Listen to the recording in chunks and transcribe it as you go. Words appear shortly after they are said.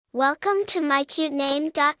Welcome to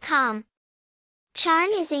mycutename.com. Charne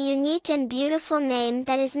is a unique and beautiful name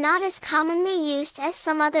that is not as commonly used as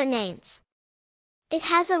some other names. It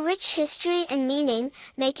has a rich history and meaning,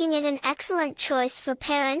 making it an excellent choice for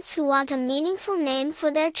parents who want a meaningful name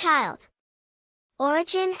for their child.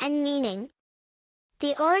 Origin and meaning.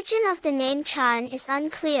 The origin of the name Charne is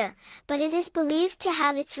unclear, but it is believed to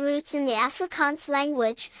have its roots in the Afrikaans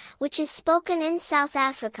language, which is spoken in South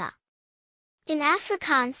Africa. In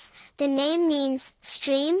Afrikaans, the name means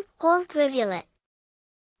stream or rivulet.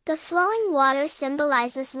 The flowing water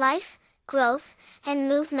symbolizes life, growth, and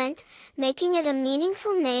movement, making it a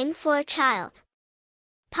meaningful name for a child.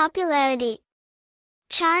 Popularity.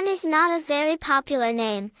 Charne is not a very popular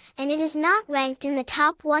name, and it is not ranked in the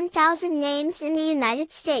top 1,000 names in the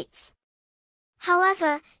United States.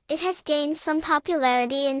 However, it has gained some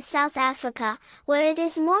popularity in South Africa, where it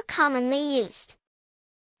is more commonly used.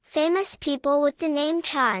 Famous people with the name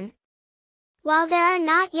Charne. While there are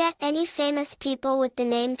not yet any famous people with the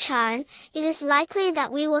name Charne, it is likely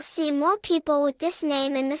that we will see more people with this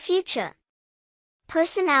name in the future.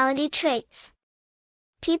 Personality traits.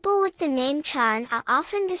 People with the name Charne are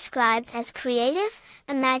often described as creative,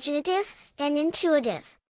 imaginative, and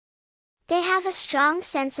intuitive. They have a strong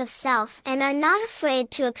sense of self and are not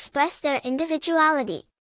afraid to express their individuality.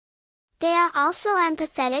 They are also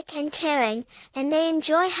empathetic and caring, and they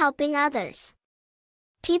enjoy helping others.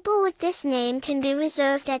 People with this name can be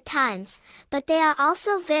reserved at times, but they are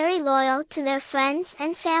also very loyal to their friends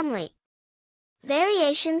and family.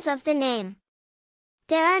 Variations of the name.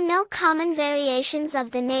 There are no common variations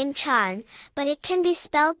of the name Charne, but it can be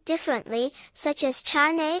spelled differently, such as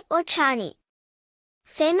Charne or Charnie.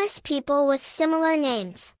 Famous people with similar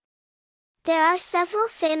names. There are several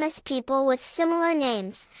famous people with similar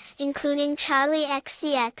names, including Charli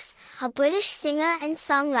XCX, a British singer and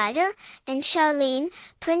songwriter, and Charlene,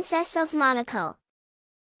 Princess of Monaco.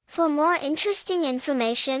 For more interesting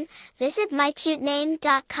information, visit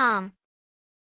mycutename.com.